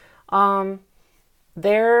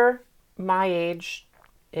 they're my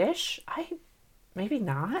age-ish. Maybe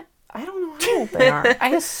not. I don't know how old they are. I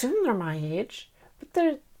assume they're my age, but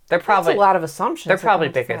they're probably, that's a lot of assumptions. They're probably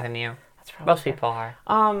bigger than you. That's probably most people are.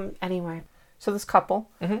 Anyway, so this couple,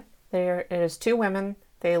 it is two women.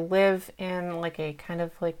 They live in like a kind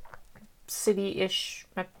of like city-ish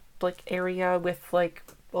like area with like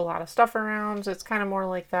a lot of stuff around. It's kind of more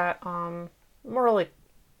like that. More like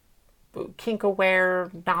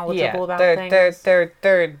kink-aware, knowledgeable about things.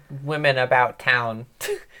 They're women about town.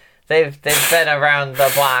 They've been around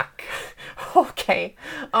the block. Okay.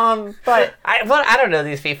 But I don't know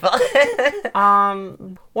these people.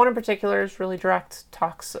 one in particular is really direct,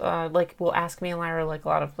 talks, will ask me and Lyra, like, a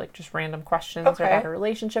lot of, like, just random questions about her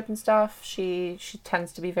relationship and stuff. She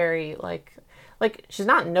tends to be very, like, she's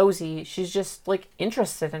not nosy, she's just, like,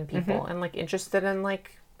 interested in people and, like, interested in,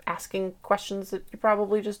 like, asking questions that you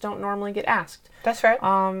probably just don't normally get asked. That's right.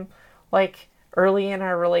 Like, early in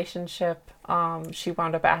our relationship, she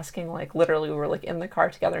wound up asking, like, literally we were, like, in the car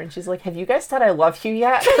together, and she's like, have you guys said I love you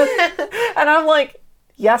yet? And I'm like,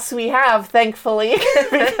 yes, we have, thankfully,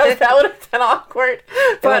 because that would have been awkward.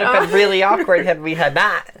 It would have been really awkward had we had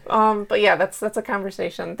not. But yeah, that's a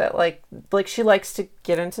conversation that, like she likes to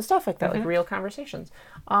get into stuff like that, like real conversations.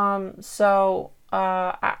 So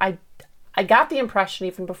I got the impression,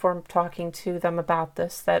 even before talking to them about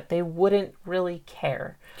this, that they wouldn't really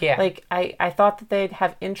care. Yeah. Like, I thought that they'd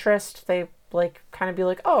have interest. They, like, kind of be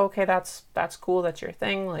like, oh, okay, that's cool, that's your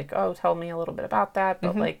thing. Like, oh, tell me a little bit about that.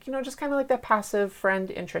 But, like, you know, just kind of like that passive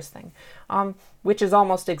friend interest thing, which is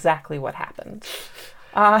almost exactly what happened.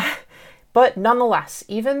 But nonetheless,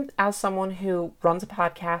 even as someone who runs a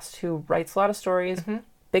podcast, who writes a lot of stories,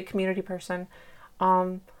 big community person,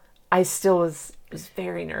 I still was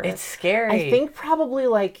very nervous. It's scary. I think probably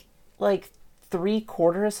like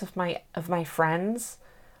 3/4 of my friends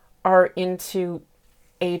are into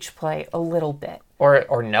age play a little bit,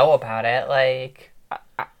 or know about it. Like,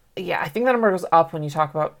 yeah, I think the number goes up when you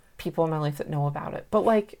talk about people in my life that know about it. But,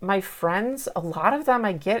 like, my friends, a lot of them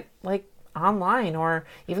I get, like, online, or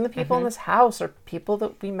even the people in this house, or people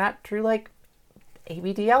that we met through, like,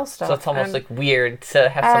 ABDL stuff. So it's almost like weird to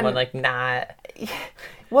have someone like not.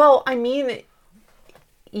 Well, I mean,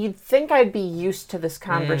 you'd think I'd be used to this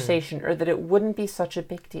conversation, or that it wouldn't be such a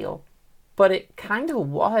big deal, but it kind of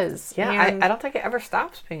was. Yeah, I don't think it ever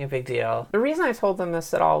stops being a big deal. The reason I told them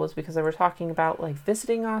this at all was because they were talking about, like,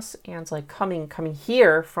 visiting us and, like, coming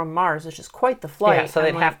here from Mars, which is quite the flight. Yeah, so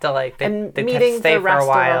they'd have to, like, they'd meeting have to stay the rest for a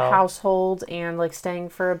while. of our household, and, like, staying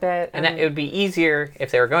for a bit. And it would be easier if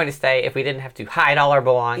they were going to stay if we didn't have to hide all our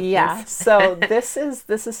belongings. Yeah, so this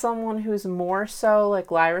is someone who's more so, like,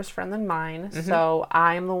 Lyra's friend than mine. So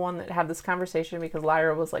I'm the one that had this conversation because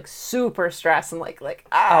Lyra was, like, super stressed and like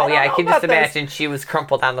I can just imagine she was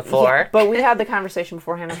crumpled on the floor. Yeah, but we had the conversation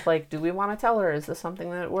beforehand of, like, do we want to tell her? Is this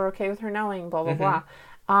something that we're okay with her knowing? Blah, blah,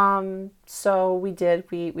 blah. So we did.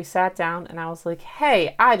 We sat down, and I was like,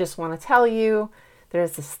 hey, I just want to tell you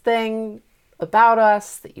there's this thing about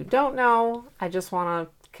us that you don't know. I just want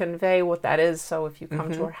to convey what that is, so if you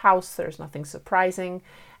come to our house, there's nothing surprising.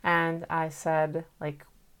 And I said, like,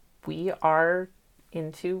 we are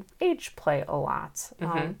into age play a lot.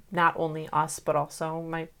 Not only us, but also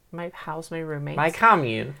my house, my roommates. My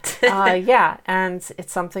commune. Yeah, and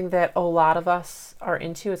it's something that a lot of us are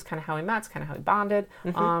into. It's kind of how we met. It's kind of how we bonded.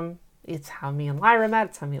 It's how me and Lyra met.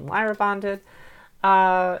 It's how me and Lyra bonded.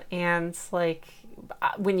 And, like,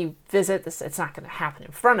 when you visit this, it's not going to happen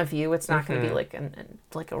in front of you. It's not going to be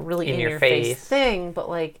like a really in your face thing. But,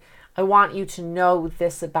 like, I want you to know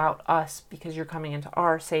this about us because you're coming into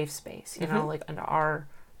our safe space. You know, like, into our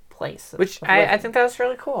place. Which I think that was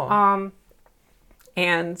really cool.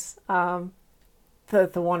 And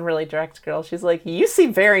the one really direct girl, she's like, you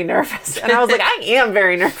seem very nervous. And I was like, I am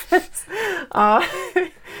very nervous.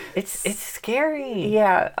 It's scary.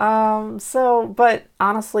 Yeah. So, but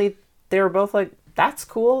honestly, they were both like, that's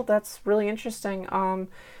cool. That's really interesting.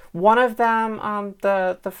 One of them,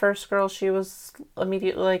 the first girl, she was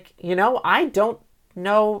immediately like, you know, I don't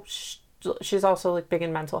know. She's also, like, big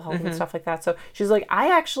in mental health and stuff like that. So she's like,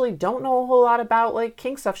 I actually don't know a whole lot about, like,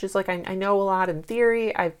 kink stuff. She's like, I know a lot in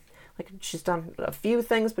theory. She's done a few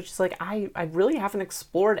things, but she's like, I really haven't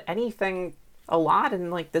explored anything a lot,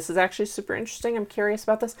 and, like, this is actually super interesting. I'm curious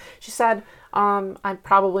about this. She said, I'm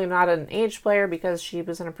probably not an age player because she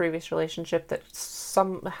was in a previous relationship that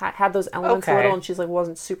had those elements a little, and she's like,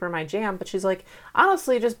 wasn't super my jam, but she's like,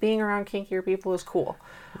 honestly, just being around kinkier people is cool.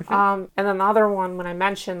 And then the other one, when I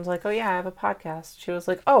mentioned, like, oh yeah, I have a podcast, she was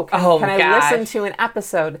like, can I listen to an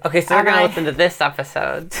episode? Okay, so we're going to listen to this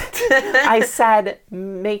episode. I said,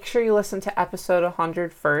 make sure you listen to episode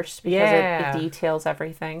 100 first because it details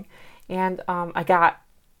everything. And I got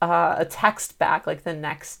a text back, like, the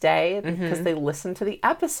next day because they listened to the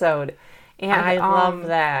episode. And I love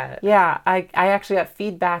that. Yeah, I actually got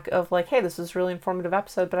feedback of, like, hey, this is a really informative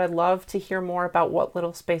episode, but I'd love to hear more about what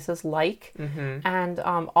Little Space is like. And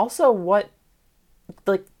also what,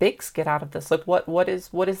 like, bigs get out of this. Like, what is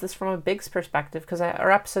this from a bigs perspective? Because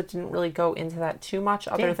our episode didn't really go into that too much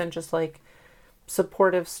other than just, like,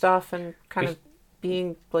 supportive stuff and kind of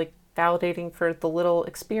being, like, validating for the little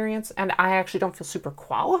experience, and I actually don't feel super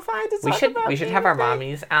qualified to talk about. We should have our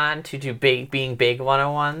mommies on to do being big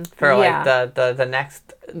 101 for like the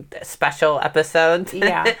next special episode.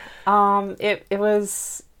 Yeah. It'll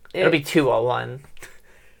be 201.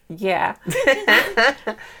 Yeah.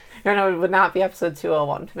 No, it would not be episode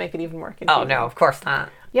 201 to make it even more confusing. Oh no, of course not.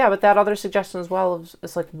 Yeah, but that other suggestion as well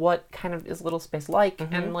is like, what kind of is Little Space like?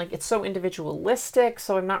 And like, it's so individualistic,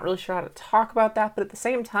 so I'm not really sure how to talk about that. But at the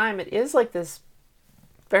same time, it is like this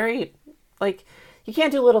very, like, you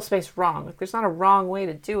can't do Little Space wrong. Like, there's not a wrong way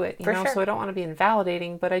to do it, you know? Sure. So I don't want to be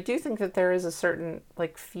invalidating, but I do think that there is a certain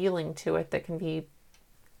like feeling to it that can be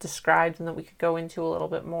described and that we could go into a little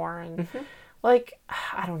bit more. And like,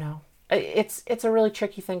 I don't know. It's a really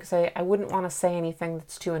tricky thing because I wouldn't want to say anything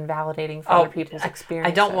that's too invalidating for other people's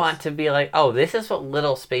experiences. I don't want to be like, oh, this is what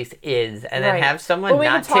Little Space is, and then have someone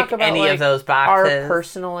not tick any of those boxes. Our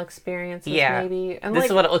personal experiences, maybe. And this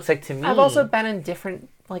is what it looks like to me. I've also been in different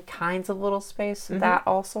like kinds of Little Space, so that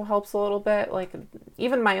also helps a little bit. Like,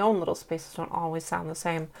 even my own Little Spaces don't always sound the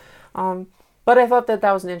same. But I thought that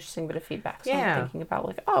was an interesting bit of feedback. So I'm thinking about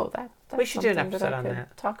like, that's we should do an episode on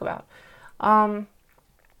that. Talk about.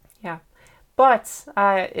 Yeah. But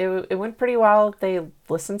it went pretty well. They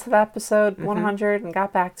listened to the episode 100 and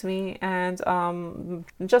got back to me. And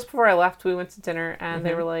just before I left, we went to dinner, and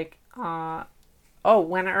they were like,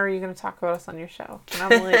 when are you going to talk about us on your show?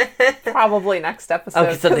 And I'm like, probably next episode.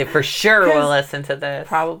 Okay, so they for sure will listen to this.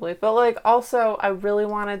 Probably. But like, also, I really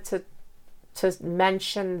wanted to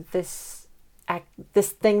mention this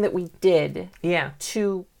thing that we did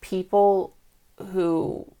to people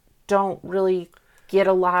who don't really get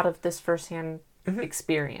a lot of this firsthand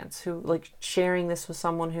experience, who like sharing this with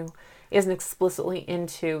someone who isn't explicitly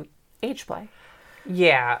into age play.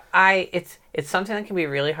 Yeah, it's something that can be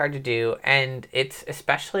really hard to do, and it's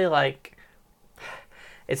especially like,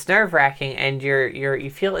 it's nerve-wracking, and you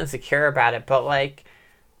feel insecure about it, but like,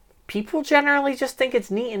 people generally just think it's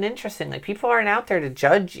neat and interesting. Like, people aren't out there to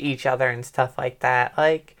judge each other and stuff like that.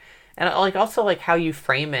 Like, and like also like how you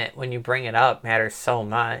frame it when you bring it up matters so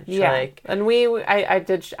much. Yeah, like, and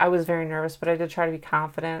I was very nervous, but I did try to be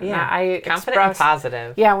confident. Yeah, confident and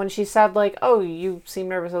positive. Yeah, when she said like, "Oh, you seem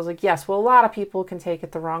nervous," I was like, "Yes." Well, a lot of people can take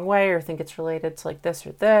it the wrong way or think it's related to like this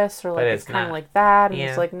or this, or like it's kind of like that, and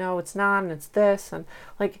it's like, no, it's not, and it's this, and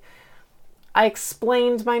like, I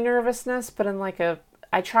explained my nervousness, but in like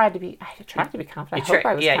I tried to be confident. I hope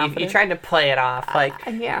I was confident. You tried to play it off, like,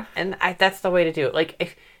 yeah, and that's the way to do it.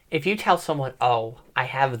 Like, if you tell someone, "Oh, I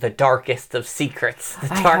have the darkest of secrets, the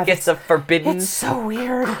darkest of forbidden, it's so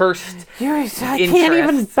weird, cursed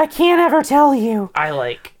I can't ever tell you."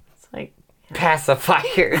 It's like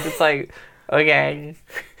pacifiers. It's like, okay.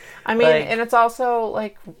 I mean, and it's also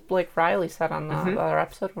like Riley said on the other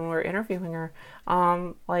episode when we were interviewing her,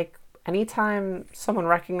 like, anytime someone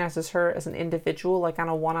recognizes her as an individual, like on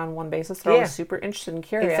a one-on-one basis, they're always super interested and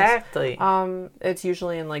curious. Exactly. It's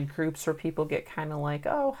usually in like groups where people get kind of like,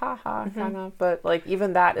 oh, haha, kind of, but like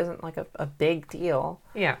even that isn't like a big deal.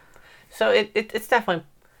 Yeah. So it's definitely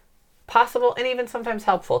possible and even sometimes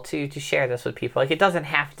helpful to share this with people. Like, it doesn't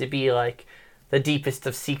have to be like the deepest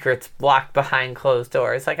of secrets locked behind closed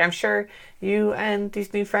doors. Like, I'm sure you and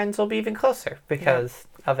these new friends will be even closer because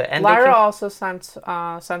of it. And Lyra also sent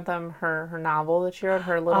them her novel that she wrote,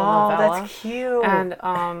 her little novella. Oh, that's cute.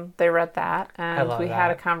 And they read that, and we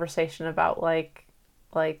had a conversation about like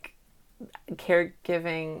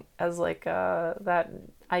caregiving as like that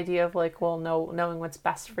idea of like, well, knowing what's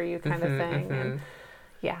best for you kind of thing. And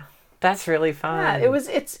yeah. That's really fun. Yeah,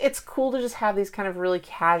 it's cool to just have these kind of really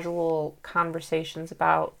casual conversations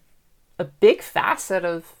about a big facet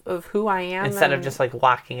of who I am. Instead of just like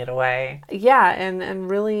locking it away. Yeah, and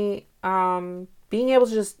really being able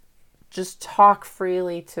to just talk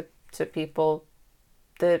freely to people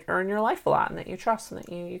that are in your life a lot and that you trust and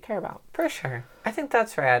that you care about. For sure. I think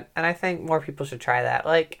that's rad. And I think more people should try that.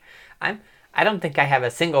 Like, I don't think I have a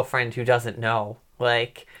single friend who doesn't know.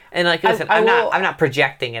 Like, and like, listen, I'm not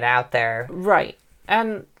projecting it out there. Right.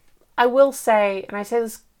 And I will say, and I say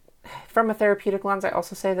this from a therapeutic lens, I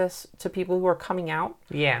also say this to people who are coming out.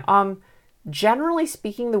 Yeah. Generally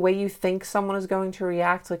speaking, the way you think someone is going to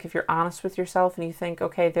react, like if you're honest with yourself and you think,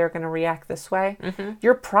 okay, they're going to react this way,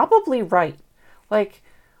 you're probably right. Like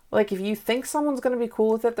if you think someone's going to be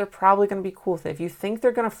cool with it, they're probably going to be cool with it. If you think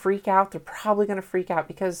they're going to freak out, they're probably going to freak out,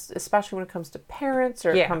 because especially when it comes to parents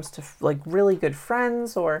or it comes to like really good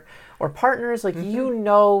friends or partners, like you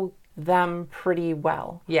know them pretty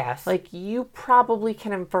well. Yes. Like you probably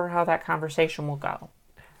can infer how that conversation will go.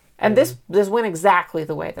 And this went exactly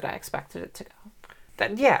the way that I expected it to go.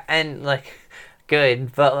 And like,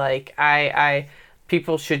 good, but like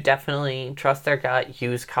people should definitely trust their gut,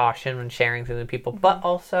 use caution when sharing things with people, but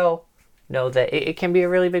also know that it can be a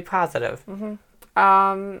really big positive.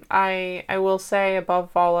 I will say,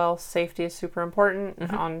 above all else, safety is super important.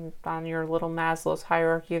 On your little Maslow's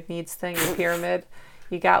hierarchy of needs thing, the pyramid,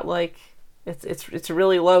 you got like it's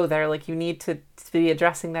really low there. Like, you need to be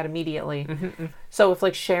addressing that immediately. So if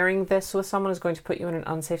like sharing this with someone is going to put you in an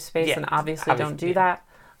unsafe space, then obviously don't do that.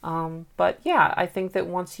 But yeah, I think that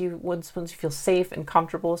once you feel safe and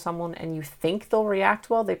comfortable with someone and you think they'll react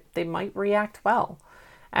well, they might react well.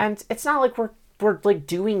 And it's not like we're like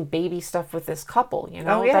doing baby stuff with this couple, you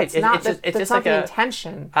know? That's not the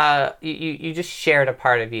intention. You just shared a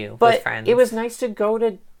part of you but with friends. It was nice to go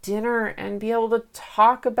to dinner and be able to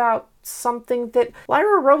talk about something that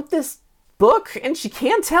Lyra wrote this book and she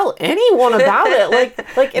can't tell anyone about it.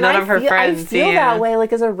 Like and none of her friends. I feel that way.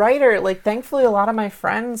 Like, as a writer, like, thankfully a lot of my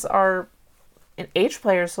friends are age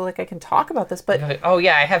players, so like I can talk about this. But oh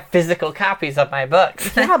yeah, I have physical copies of my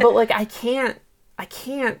books. Yeah, but like I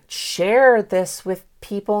can't share this with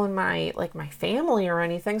people in my family or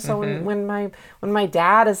anything. So when my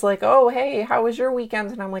dad is like, "Oh, hey, how was your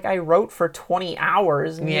weekend?" and I'm like, "I wrote for 20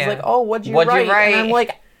 hours," and he's like, "Oh, what'd you write?" And I'm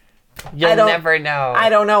like, You'll never know. I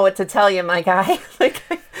don't know what to tell you, my guy. Like,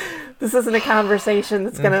 this isn't a conversation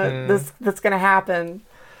that's gonna happen.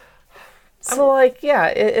 So like, yeah,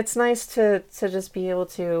 it's nice to just be able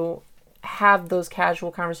to have those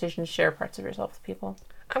casual conversations, share parts of yourself with people.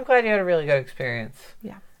 I'm glad you had a really good experience.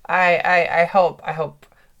 Yeah. I hope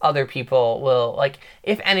other people will, like,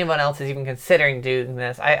 if anyone else is even considering doing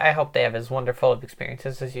this, I hope they have as wonderful of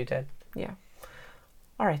experiences as you did. Yeah.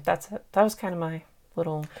 All right, that's it. That was kind of my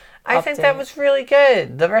little I think that was really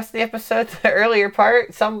good. The rest of the episode, the earlier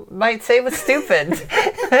part, some might say was stupid.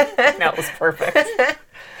 That was perfect.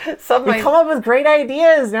 We come up with great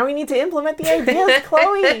ideas. Now we need to implement the ideas,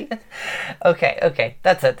 Chloe. Okay.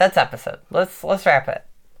 That's it. That's episode. Let's wrap it.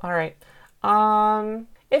 All right.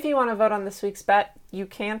 If you want to vote on this week's bet, you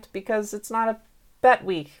can't because it's not a bet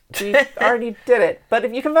week. We already did it. But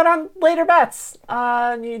if you can vote on later bets, you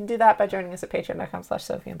can do that by joining us at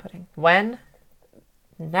patreon.com/SophieandPudding. When?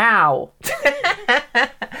 Now.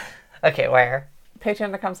 Okay, where?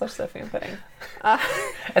 Patreon.com/SophieandPudding.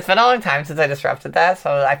 It's been a long time since I disrupted that,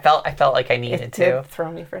 so I felt like I needed to. It did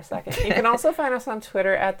throw me for a second. You can also find us on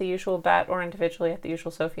Twitter at TheUsualBet or individually at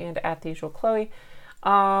TheUsualSophie and at TheUsualChloe.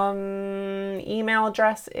 Email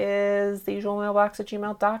address is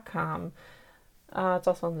theusualmailbox@gmail.com. It's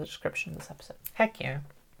also in the description of this episode. Heck yeah.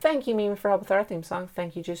 Thank you, Mimi, for help with our theme song.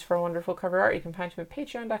 Thank you, Juice, for a wonderful cover art. You can find him at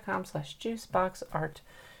patreon.com/juiceboxart.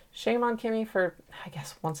 Shame on Kimmy for, I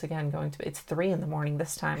guess, once again it's 3 a.m.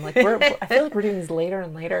 this time. Like, I feel like we're doing these later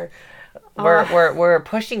and later. We're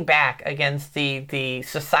pushing back against the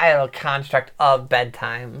societal construct of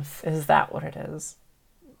bedtimes. Is that what it is?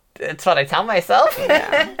 It's what I tell myself.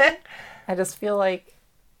 Yeah. I just feel like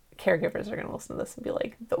caregivers are going to listen to this and be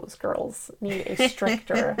like, those girls need a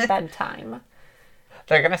stricter bedtime.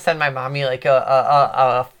 They're gonna send my mommy like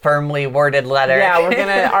a firmly worded letter. Yeah, we're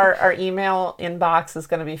gonna our email inbox is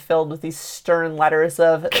gonna be filled with these stern letters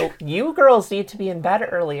of, you girls need to be in bed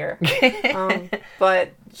earlier.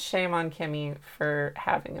 But shame on Kimmy for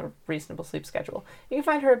having a reasonable sleep schedule. You can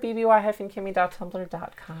find her at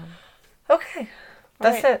bby-kimmy.tumblr.com. Okay,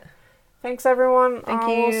 that's it. Thanks everyone. Thank you.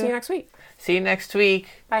 We'll see you next week. See you next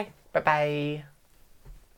week. Bye. Bye.